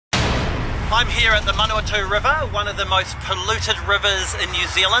I'm here at the Manawatu River, one of the most polluted rivers in New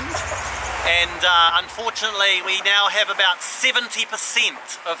Zealand, and unfortunately we now have about 70%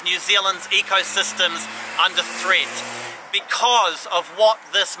 of New Zealand's ecosystems under threat because of what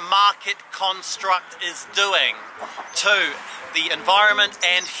this market construct is doing to the environment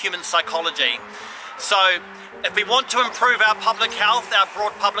and human psychology. So if we want to improve our public health, our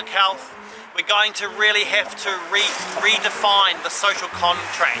broad public health, we're going to really have to redefine the social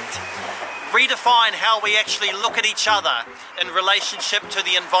contract. Redefine how we actually look at each other in relationship to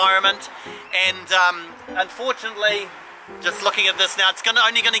the environment, and unfortunately, just looking at this now, it's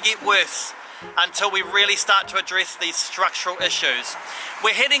only going to get worse until we really start to address these structural issues.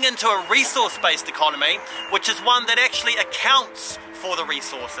 We're heading into a resource-based economy, which is one that actually accounts for the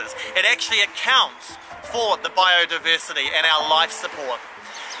resources. It actually accounts for the biodiversity and our life support.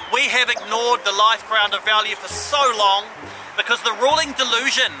 We have ignored the life ground of value for so long because the ruling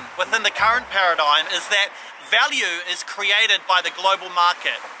delusion within the current paradigm is that value is created by the global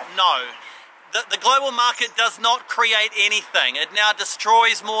market. No. The global market does not create anything. It now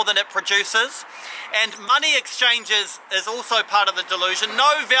destroys more than it produces. And money exchanges is also part of the delusion.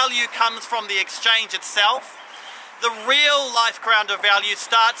 No value comes from the exchange itself. The real life ground of value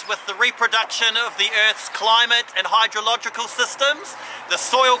starts with the reproduction of the Earth's climate and hydrological systems, the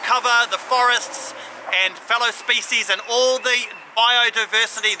soil cover, the forests, and fellow species, and all the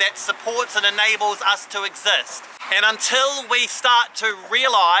biodiversity that supports and enables us to exist. And until we start to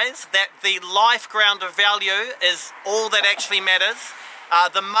realize that the life ground of value is all that actually matters,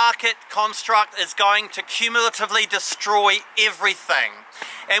 the market construct is going to cumulatively destroy everything.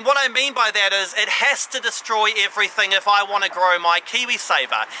 And what I mean by that is it has to destroy everything if I want to grow my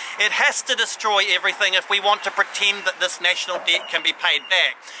KiwiSaver. It has to destroy everything if we want to pretend that this national debt can be paid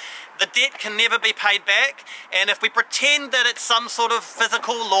back. The debt can never be paid back, and if we pretend that it's some sort of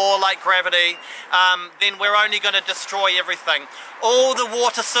physical law like gravity, then we're only going to destroy everything. All the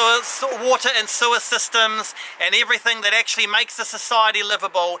water and sewer systems and everything that actually makes a society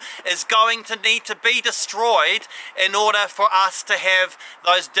livable is going to need to be destroyed in order for us to have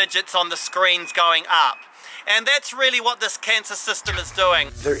those digits on the screens going up. And that's really what this cancer system is doing.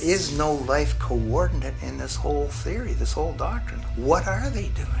 There is no life coordinate in this whole theory, this whole doctrine. What are they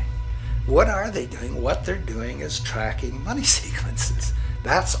doing? What are they doing? What they're doing is tracking money sequences.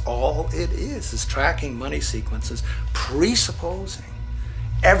 That's all it is tracking money sequences, presupposing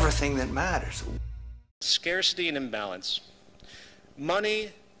everything that matters. Scarcity and imbalance. Money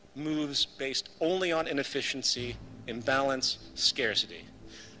moves based only on inefficiency, imbalance, scarcity.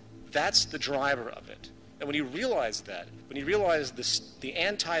 That's the driver of it. And when you realize that, when you realize the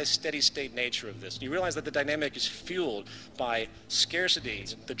anti-steady state nature of this, you realize that the dynamic is fueled by scarcity,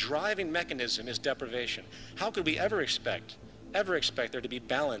 the driving mechanism is deprivation. How could we ever expect there to be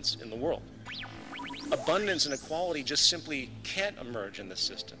balance in the world? Abundance and equality just simply can't emerge in this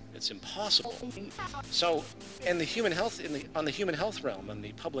system. It's impossible. So, in the human health, on the human health realm, on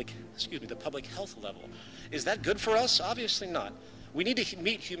the public health level, is that good for us? Obviously not. We need to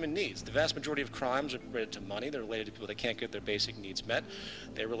meet human needs. The vast majority of crimes are related to money. They're related to people that can't get their basic needs met.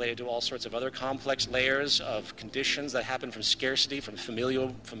 They're related to all sorts of other complex layers of conditions that happen from scarcity, from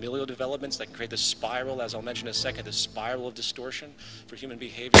familial developments that create this spiral, as I'll mention in a second, this spiral of distortion for human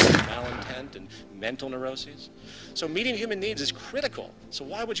behavior, malintent and mental neuroses. So meeting human needs is critical. So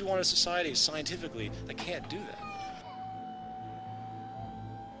why would you want a society scientifically that can't do that?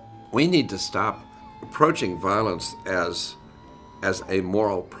 We need to stop approaching violence as a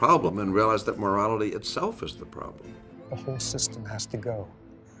moral problem and realize that morality itself is the problem. The whole system has to go.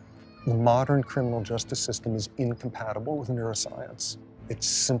 The modern criminal justice system is incompatible with neuroscience. It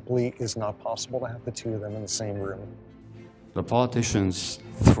simply is not possible to have the two of them in the same room. The politicians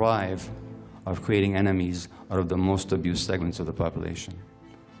thrive of creating enemies out of the most abused segments of the population.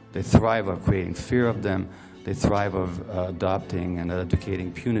 They thrive of creating fear of them. They thrive of adopting and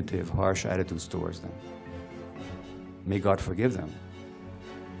educating punitive, harsh attitudes towards them. May God forgive them,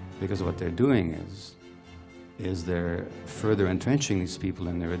 because what they're doing is they're further entrenching these people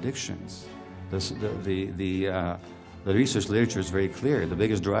in their addictions. The research literature is very clear. The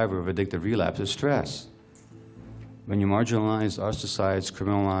biggest driver of addictive relapse is stress. When you marginalize, ostracize,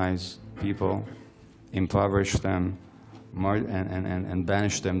 criminalize people, impoverish them, and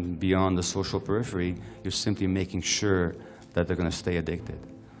banish them beyond the social periphery, you're simply making sure that they're going to stay addicted.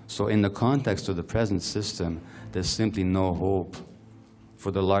 So in the context of the present system, there's simply no hope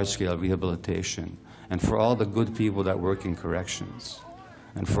for the large-scale rehabilitation and for all the good people that work in corrections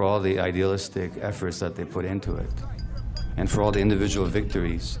and for all the idealistic efforts that they put into it and for all the individual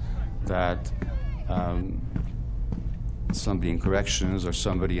victories that somebody in corrections or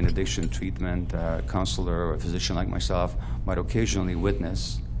somebody in addiction treatment, a counselor or a physician like myself might occasionally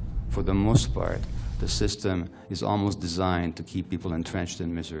witness, for the most part, the system is almost designed to keep people entrenched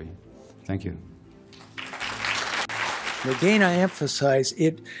in misery. Thank you. Again, I emphasize,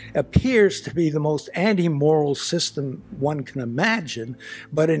 it appears to be the most anti-moral system one can imagine,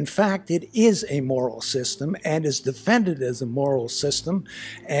 but in fact it is a moral system and is defended as a moral system,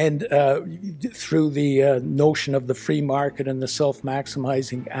 and through the notion of the free market and the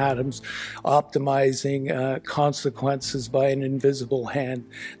self-maximizing atoms, optimizing consequences by an invisible hand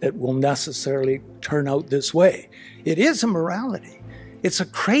that will necessarily turn out this way. It is a morality. It's a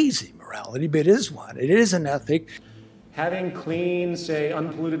crazy morality, but it is one. It is an ethic. Having clean, say,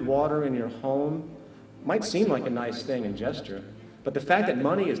 unpolluted water in your home might seem like a nice thing and gesture, but the fact that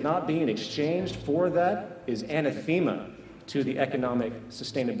money is not being exchanged for that is anathema to the economic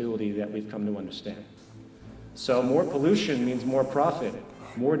sustainability that we've come to understand. So more pollution means more profit,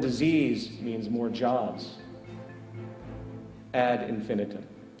 more disease means more jobs, ad infinitum.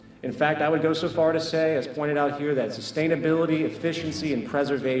 In fact, I would go so far to say, as pointed out here, that sustainability, efficiency, and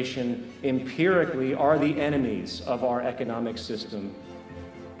preservation empirically are the enemies of our economic system,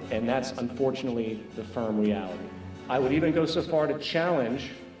 and that's unfortunately the firm reality. I would even go so far to challenge,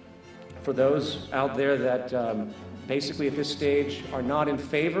 for those out there that basically at this stage are not in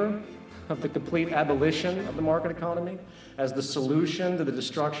favor of the complete abolition of the market economy as the solution to the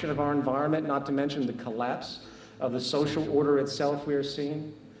destruction of our environment, not to mention the collapse of the social order itself we are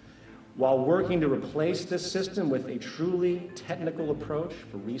seeing, while working to replace this system with a truly technical approach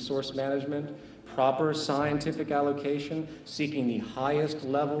for resource management, proper scientific allocation, seeking the highest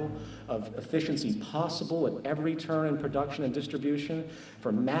level of efficiency possible at every turn in production and distribution,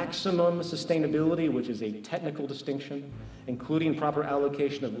 for maximum sustainability, which is a technical distinction, including proper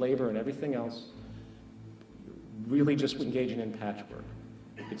allocation of labor and everything else, really just engaging in patchwork.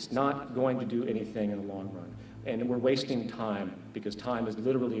 It's not going to do anything in the long run. And we're wasting time because time is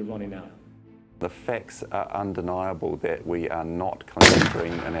literally running out. The facts are undeniable that we are not clean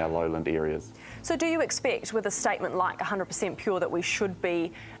green in our lowland areas. So do you expect with a statement like 100% pure that we should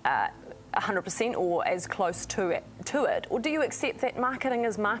be 100% or as close to it? Or do you accept that marketing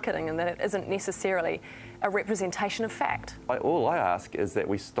is marketing and that it isn't necessarily a representation of fact? All I ask is that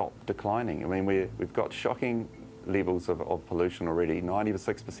we stop declining. I mean, we've got shocking levels of pollution already.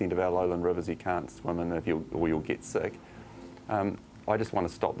 96% of our lowland rivers you can't swim in or you'll get sick. I just want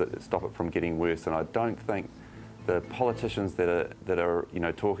to stop it from getting worse, and I don't think the politicians that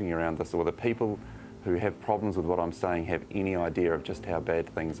are talking around this, or the people who have problems with what I'm saying, have any idea of just how bad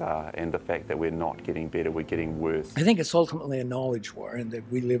things are and the fact that we're not getting better, we're getting worse. I think it's ultimately a knowledge war, and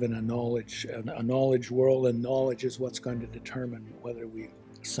that we live in a knowledge world, and knowledge is what's going to determine whether we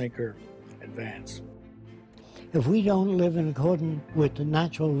sink or advance. If we don't live in accordance with the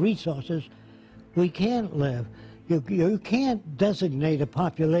natural resources, we can't live. You can't designate a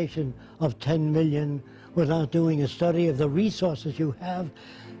population of 10 million without doing a study of the resources you have.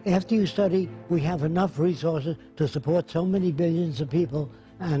 After you study, we have enough resources to support so many billions of people,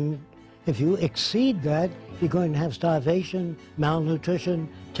 and if you exceed that, you're going to have starvation, malnutrition,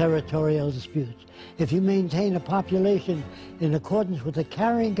 territorial disputes. If you maintain a population in accordance with the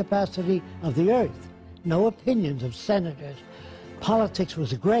carrying capacity of the earth, no opinions of senators. Politics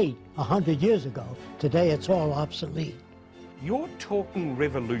was great 100 years ago. Today it's all obsolete. You're talking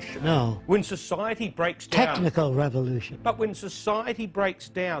revolution. No. When society breaks down. Technical revolution. But when society breaks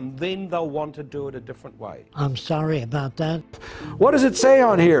down, then they'll want to do it a different way. I'm sorry about that. What does it say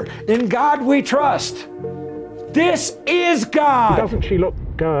on here? In God we trust. This is God. Doesn't she look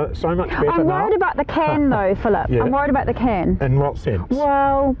so much better now? I'm worried about the can though, Philip. Yeah. I'm worried about the can. In what sense?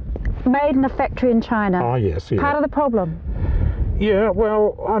 Well, made in a factory in China. Oh, yes, yeah. Part of the problem. Yeah,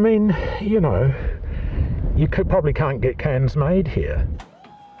 well, I mean, you probably can't get cans made here.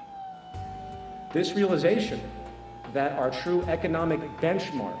 This realization that our true economic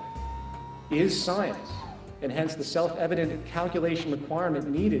benchmark is science, and hence the self-evident calculation requirement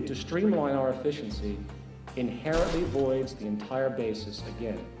needed to streamline our efficiency, inherently voids the entire basis,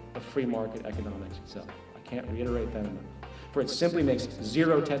 again, of free market economics itself. I can't reiterate that enough. For it simply makes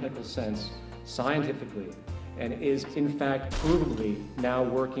zero technical sense scientifically, and is in fact provably now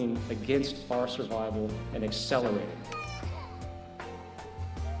working against our survival and accelerating.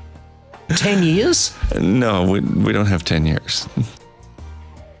 10 years? No, we don't have 10 years.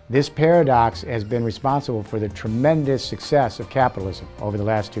 This paradox has been responsible for the tremendous success of capitalism over the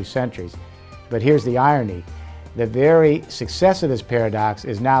last 2 centuries. But here's the irony. The very success of this paradox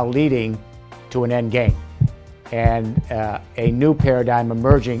is now leading to an end game, and a new paradigm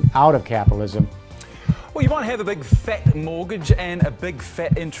emerging out of capitalism. Well, you might have a big fat mortgage and a big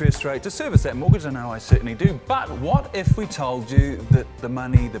fat interest rate to service that mortgage. I know I certainly do. But what if we told you that the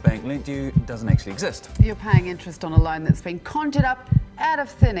money the bank lent you doesn't actually exist? You're paying interest on a loan that's been conjured up out of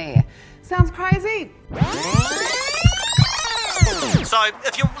thin air. Sounds crazy? So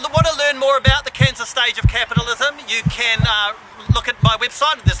if you want to learn more about the cancer stage of capitalism, you can look at my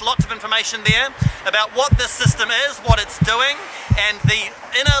website. There's lots of information there about what this system is, what it's doing, and the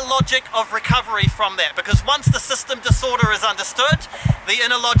inner logic of recovery from that. Because once the system disorder is understood, the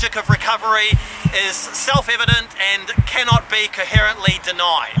inner logic of recovery is self-evident and cannot be coherently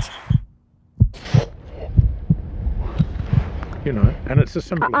denied. You know, and it's a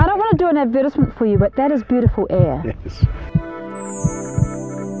simple... I don't want to do an advertisement for you, but that is beautiful air. Yes.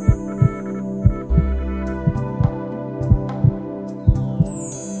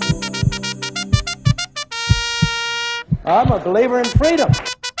 I'm a believer in freedom.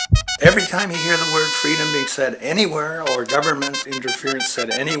 Every time you hear the word freedom being said anywhere or government interference said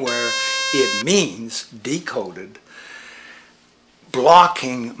anywhere, it means, decoded,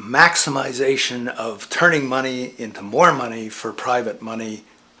 blocking maximization of turning money into more money for private money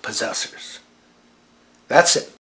possessors. That's it.